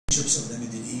bishops of the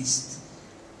Middle East,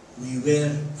 we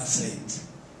were afraid.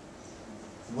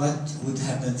 What would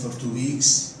happen for 2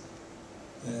 weeks,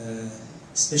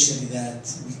 especially that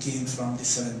we came from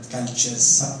different cultures,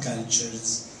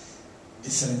 subcultures,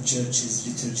 different churches,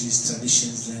 liturgies,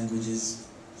 traditions, languages.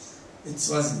 It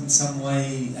was in some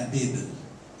way a Babel.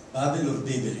 Babel or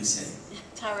Babel, you say?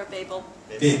 Tower Babel.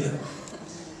 Babel.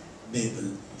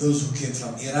 Babel. Those who came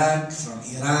from Iraq, from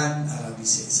Iran, Arab, we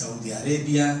say Saudi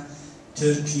Arabia,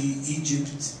 Turkey,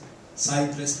 Egypt,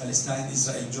 Cyprus, Palestine,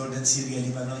 Israel, Jordan, Syria,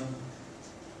 Lebanon,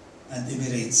 and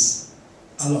Emirates.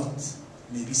 A lot,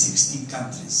 maybe 16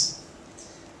 countries.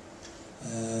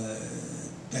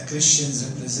 The Christians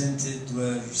represented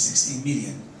were 16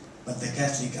 million, but the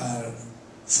Catholic are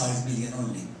 5 million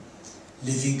only,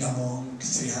 living among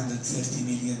 330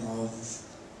 million of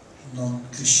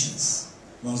non-Christians,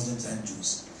 Muslims and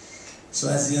Jews. So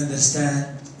as you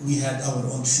understand, we had our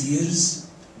own fears,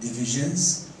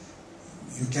 divisions.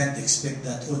 You can't expect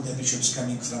that all the bishops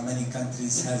coming from many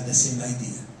countries have the same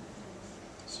idea.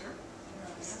 Sure.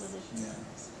 Yeah.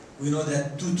 We know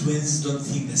that two twins don't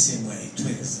think the same way,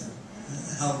 twins.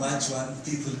 How much when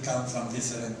people come from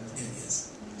different areas.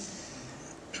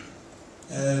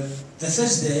 The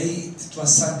first day, it was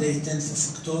Sunday, 10th of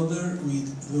October,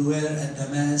 we were at the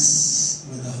Mass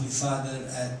with the Holy Father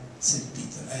at St.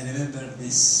 Peter. I remember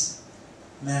this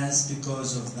Mass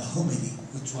because of the homily,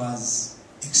 which was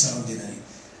extraordinary.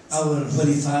 Our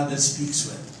Holy Father speaks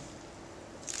well.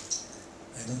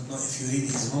 I don't know if you read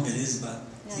his homilies, but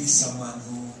he's someone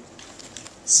who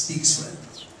speaks well.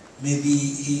 Maybe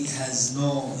he has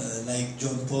no, like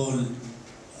John Paul,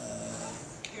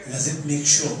 doesn't make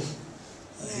show.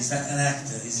 He's not an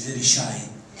actor, he's very shy.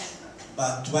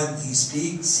 But when he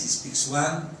speaks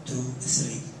 1, 2,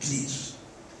 3, clear.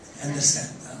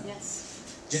 Understand? Huh? Yes.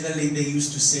 Generally they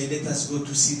used to say, let us go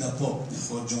to see the Pope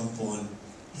for John Paul.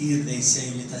 Here they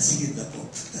say, let us hear the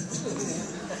Pope.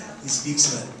 He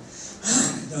speaks well.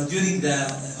 Now, during the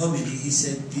homily, he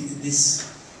said this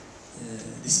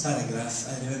paragraph,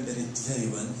 I remember it very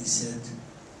well. He said,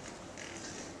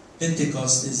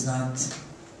 Pentecost is not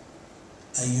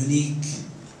a unique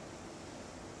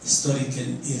historical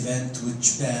event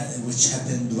which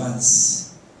happened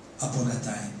once upon a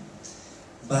time,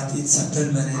 but it's a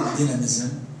permanent dynamism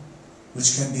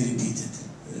which can be repeated.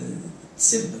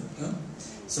 Simple, no?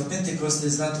 So Pentecost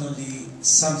is not only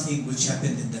something which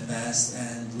happened in the past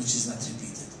and which is not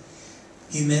repeated.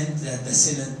 He meant that the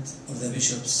Synod of the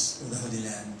Bishops of the Holy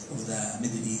Land, of the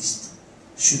Middle East,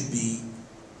 should be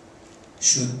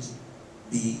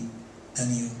a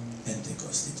new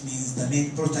Pentecost. It means the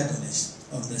main protagonists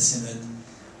of the Synod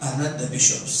are not the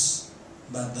bishops,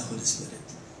 but the Holy Spirit.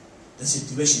 The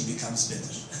situation becomes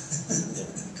better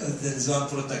because there is one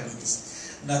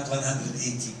protagonist, not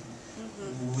 180.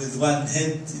 With one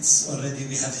head, it's already,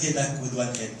 we have headache with one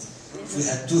head. If we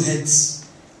had 2 heads,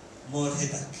 more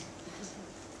headache.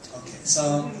 Okay,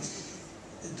 so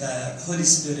the Holy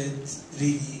Spirit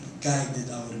really guided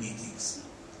our meetings.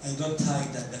 I don't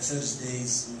hide that the first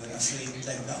days we were afraid,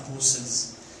 like the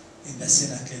apostles in the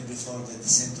cenacle before the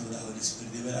descent of the Holy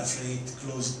Spirit. They were afraid,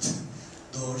 closed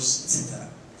doors, etc.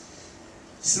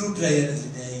 Through prayer every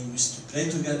day, we used to pray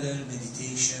together,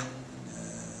 meditation,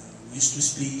 we used to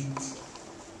speak,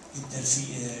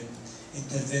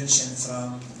 intervention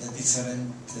from the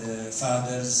different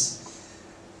fathers,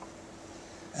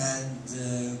 and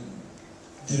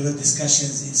there were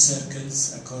discussions in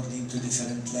circles according to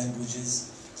different languages.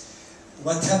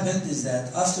 What happened is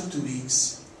that after 2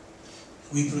 weeks,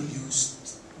 we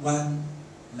produced one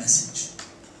message,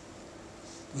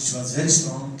 which was very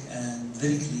strong and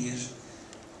very clear,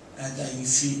 and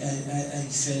I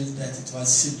felt that it was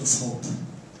filled of hope,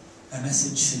 a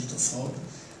message filled of hope.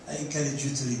 I encourage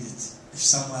you to read it. If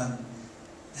someone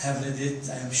have read it,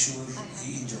 I am sure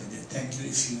he enjoyed it. Thank you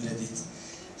if you read it.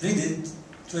 Read it,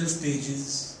 12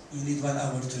 pages, you need 1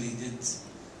 hour to read it.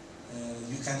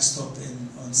 You can stop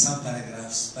on some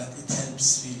paragraphs, but it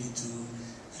helps really to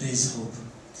raise hope.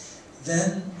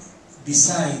 Then,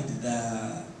 beside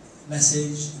the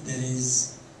message,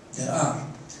 there are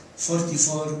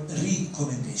 44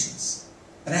 recommendations,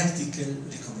 practical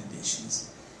recommendations.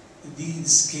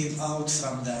 These came out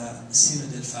from the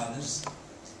Synodal Fathers,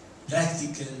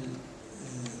 practical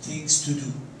things to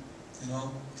do. You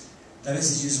know, the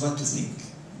message is what to think,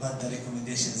 but the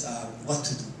recommendations are what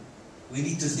to do. We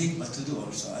need to think what to do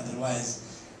also,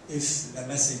 otherwise, if the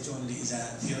message only is a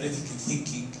theoretical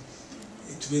thinking,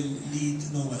 it will lead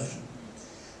nowhere.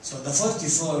 So the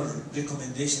 44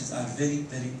 recommendations are very,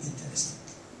 very interesting.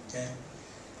 Okay?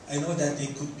 I know that they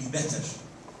could be better,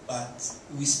 but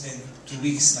we spent 2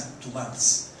 weeks, not 2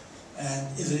 months, and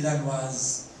everyone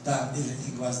was done,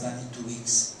 everything was done in 2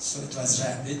 weeks, so it was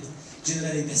rapid.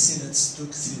 Generally, the synods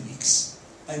took 3 weeks.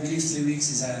 I believe 3 weeks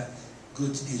is a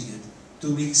good period.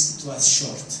 2 weeks, it was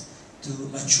short to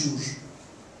mature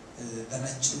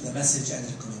the message and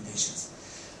recommendations.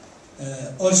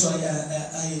 Also,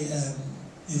 I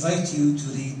invite you to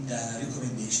read the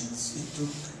recommendations.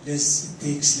 It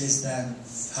takes less than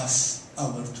half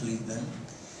hour to read them,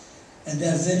 and they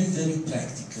are very, very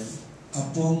practical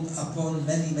upon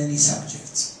many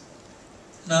subjects.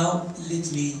 Now,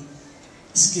 let me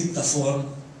skip the form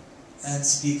and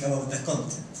speak about the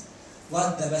content.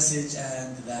 What the message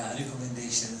and the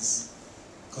recommendations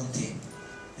contain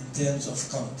in terms of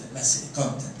content.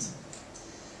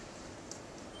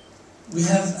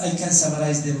 I can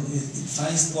summarize them in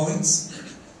 5 points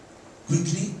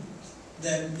quickly.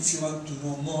 Then, if you want to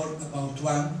know more about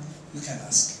one, you can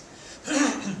ask.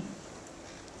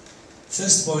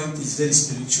 First point is very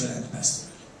spiritual and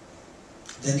pastoral.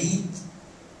 The need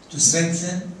to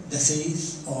strengthen the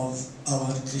faith of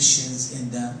our Christians in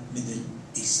the Middle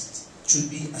East. It should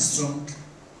be a strong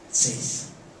faith.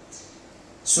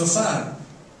 So far,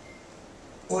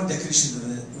 all the Christians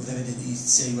of the Middle East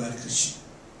say we are Christian.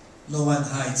 No one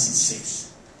hides his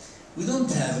faith. We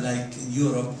don't have, like in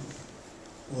Europe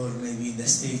or maybe in the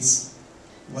States,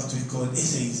 what we call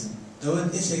atheism. The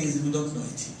word atheism, we don't know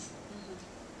it here.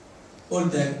 All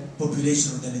the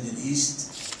population of the Middle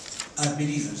East are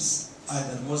believers,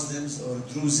 either Muslims or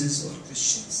Druzes or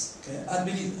Christians, okay, are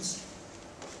believers.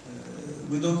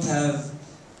 We don't have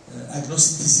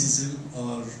agnosticism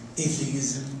or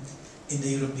atheism in the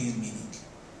European meaning.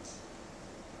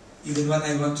 Even when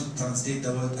I want to translate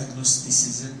the word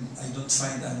agnosticism, I don't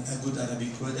find a good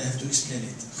Arabic word. I have to explain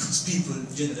it, because people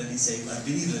generally say we are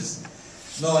believers.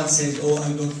 No one says, oh,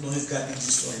 I don't know if God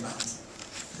exists or not.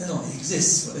 No, he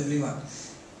exists for everyone.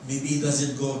 Maybe he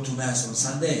doesn't go to Mass on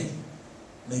Sunday.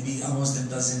 Maybe a Muslim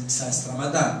doesn't fast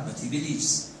Ramadan, but he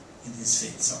believes in his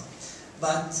faith. So,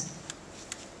 but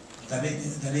the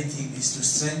main thing is to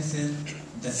strengthen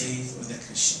the faith of the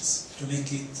Christians, to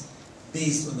make it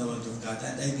based on the Word of God.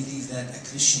 And I believe that a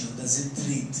Christian who doesn't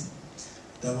read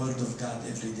the Word of God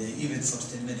every day, even for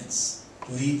 10 minutes,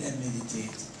 to read and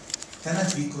meditate,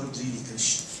 cannot be called really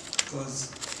Christian.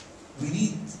 Because we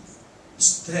need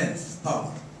strength,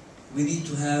 power. We need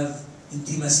to have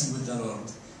intimacy with the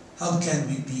Lord. How can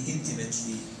we be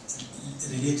intimately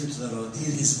related to the Lord,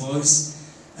 hear His voice,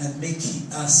 and make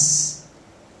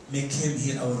Him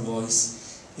hear our voice,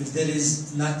 if there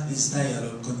is not this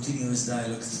dialogue, continuous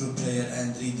dialogue through prayer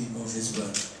and reading of His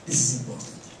Word? This is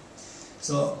important.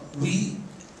 So we,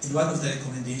 in one of the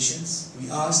recommendations, we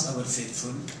asked our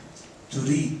faithful to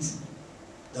read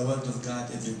the Word of God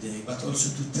every day, but also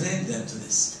to train them to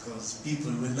this, because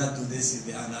people will not do this if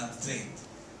they are not trained,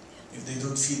 if they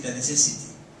don't feel the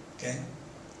necessity, okay,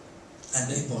 and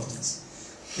the importance.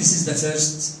 This is the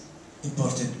first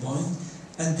important point,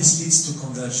 and this leads to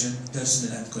conversion,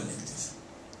 personal and collective.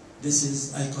 This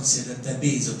is, I consider, the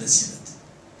base of the Synod,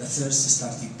 the first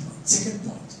starting point. Second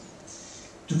point,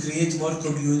 to create more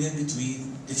communion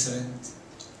between different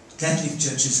Catholic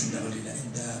churches in the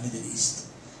Middle East.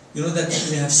 You know that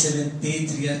we have 7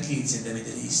 patriarchates in the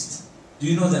Middle East. Do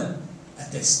you know them? A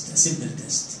test, a simple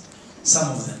test.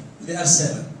 Some of them. There are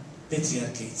 7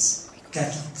 patriarchates,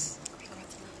 Catholics.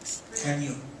 Can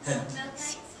you help?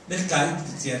 Melkite,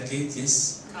 patriarchate,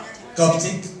 yes.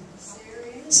 Coptic,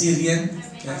 Syrian,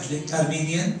 Catholic,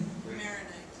 Armenian,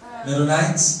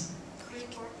 Maronites,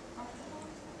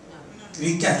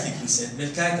 Greek Catholic, we said.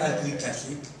 Melkite are Greek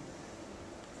Catholic.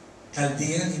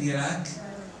 Chaldean in Iraq.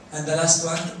 And the last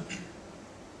one?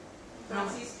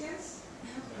 Franciscans?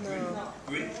 No.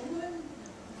 Greek?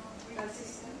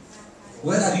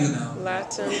 Where are you now?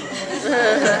 Latin.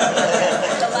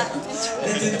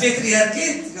 Latin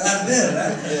patriarchate? You are there,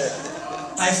 right?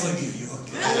 I forgive you,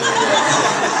 okay.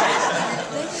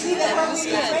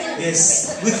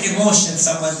 Yes, with emotion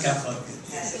someone can forget.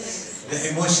 Yes.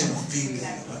 The emotion of being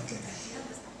okay.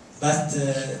 But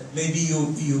maybe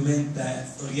you meant the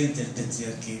Oriental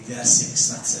Patriarchate. There are 6,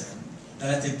 not 7. The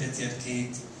Latin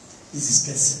Patriarchate is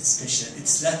special.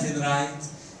 It's Latin Rite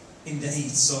in the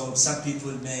East. So some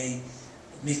people may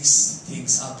mix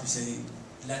things up. You say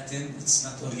Latin, it's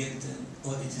not Oriental,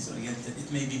 or it is Oriental.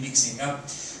 It may be mixing up.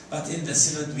 But in the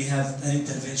Synod we have an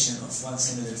intervention of one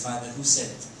Synodal Father who said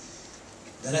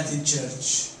the Latin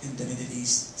Church in the Middle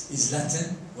East is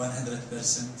Latin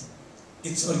 100%.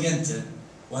 It's Oriental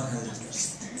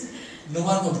 100%. No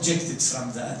one objected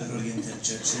from the other Oriental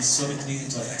churches, so it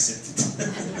means it was accepted.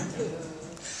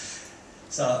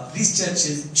 So these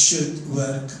churches should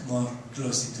work more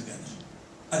closely together.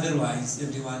 Otherwise,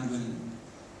 everyone will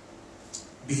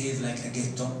behave like a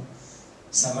ghetto,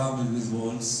 surrounded with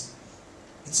walls,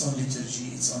 its own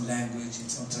liturgy, its own language,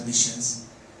 its own traditions,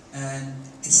 and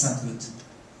it's not good.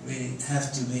 We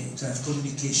have to have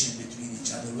communication between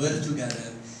each other, work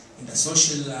together in the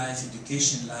social life,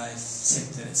 education life,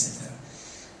 sector, etc.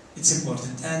 It's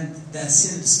important. And the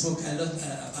Synod spoke a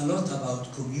lot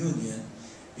about communion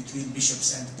between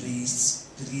bishops and priests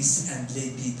and lay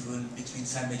people, between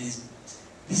families.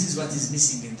 This is what is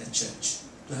missing in the church,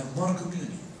 to have more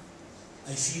communion.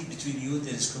 I feel between you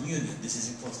there is communion. This is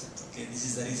important. Okay, this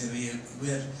is the reason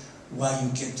why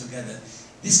you came together.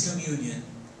 This communion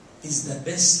is the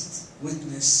best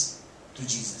witness to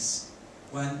Jesus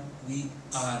when we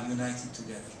are united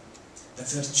together. The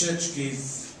first church gave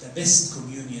the best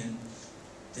communion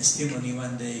testimony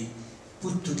when they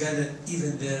put together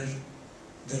even their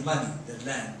money, their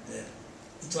land.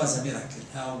 It was a miracle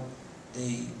how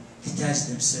they detached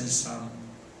themselves from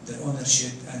their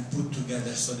ownership and put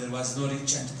together, so there was no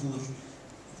rich and poor,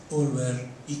 all were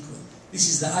equal. This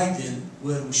is the ideal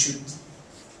where we should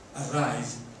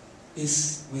arrive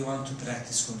if we want to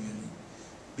practice communion.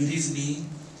 Believe me,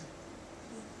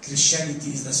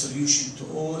 Christianity is the solution to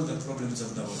all the problems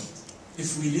of the world.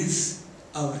 If we live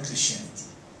our Christianity,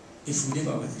 it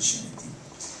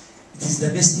is the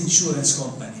best insurance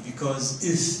company, because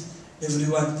if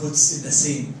everyone puts in the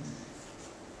same,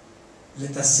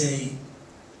 let us say,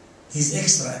 his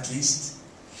extra at least,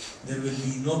 there will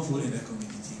be no poor in the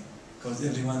community, because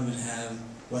everyone will have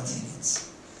what he needs,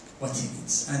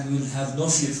 and will have no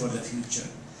fear for the future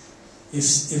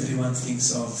if everyone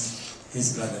thinks of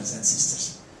his brothers and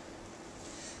sisters.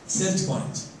 Third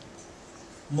point,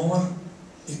 more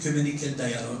ecumenical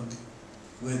dialogue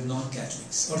with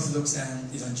non-Catholics, Orthodox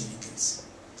and Evangelicals.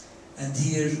 And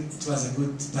here it was a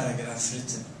good paragraph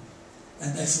written.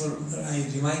 And I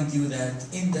remind you that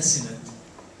in the Synod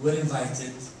were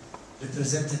invited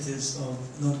representatives of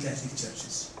non-Catholic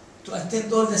churches to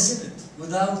attend all the Synod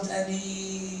without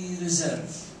any reserve.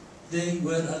 They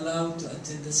were allowed to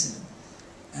attend the Synod.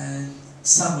 And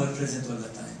some were present all the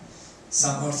time.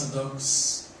 Some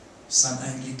Orthodox, some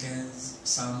Anglicans,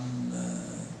 some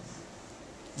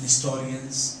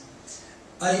Nestorians.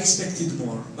 I expected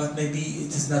more, but maybe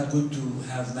it is not good to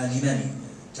have many,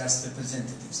 just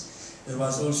representatives. There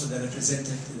was also the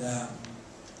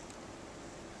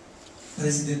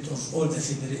president of all the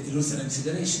Lutheran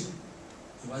Federation.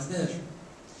 He was there.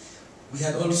 We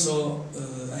had also,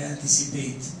 I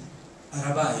anticipate, a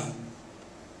rabbi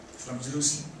from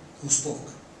Jerusalem who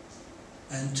spoke,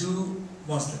 and two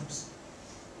Muslims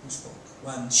who spoke.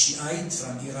 One Shiite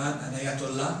from Iran, an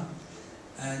Ayatollah,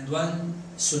 and one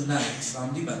Sunnite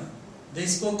from Lebanon. They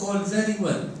spoke all very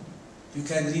well. You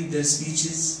can read their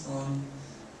speeches on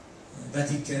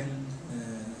Vatican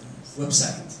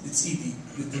website. It's easy.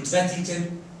 You put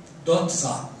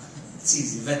Vatican.va. It's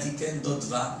easy.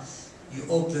 Vatican.va. You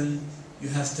open, you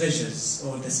have treasures,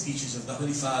 all the speeches of the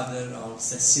Holy Father, about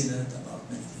the Synod, about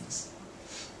many things.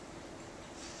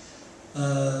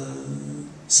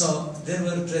 So there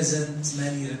were present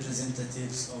many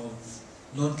representatives of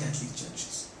non-Catholic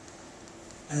churches.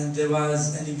 And there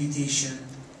was an invitation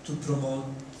to promote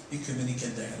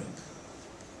ecumenical dialogue.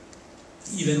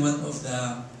 Even one of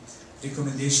the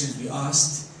recommendations we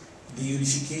asked, the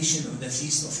unification of the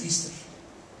feast of Easter.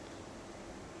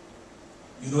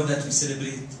 You know that we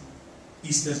celebrate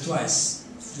Easter twice.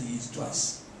 It's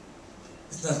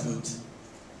not good.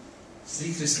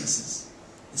 3 Christmases.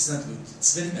 It's not good.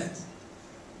 It's very bad.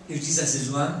 If Jesus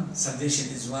is one, salvation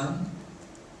is one,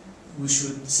 we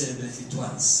should celebrate it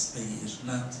once a year,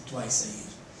 not twice a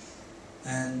year.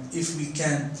 And if we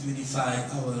can't unify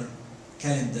our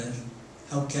calendar,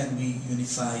 how can we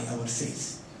unify our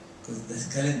faith? Because the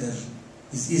calendar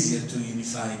is easier to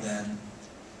unify than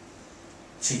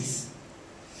faith,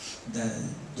 the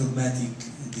dogmatic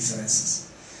differences.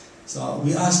 So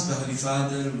we asked the Holy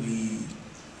Father, we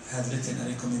have written a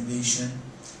recommendation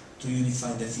to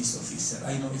unify the Feast of Easter.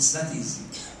 I know it's not easy.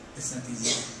 It's not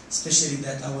easy. Especially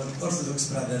that our Orthodox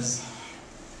brothers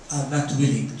are not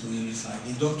willing to unify.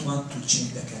 They don't want to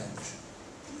change the calendar.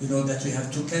 You know that we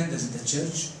have 2 calendars in the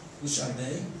church. Which are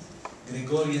they?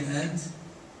 Gregorian and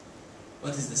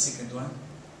what is the second one?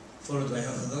 Followed by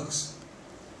Orthodox?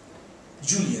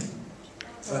 Julian.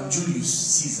 From Julius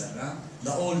Caesar.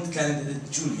 The old calendar,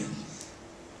 Julian.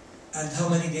 And how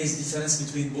many days difference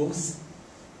between both?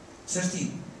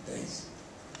 13 days.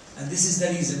 And this is the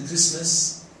reason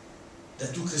Christmas, the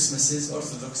 2 Christmases,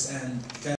 Orthodox and Catholic,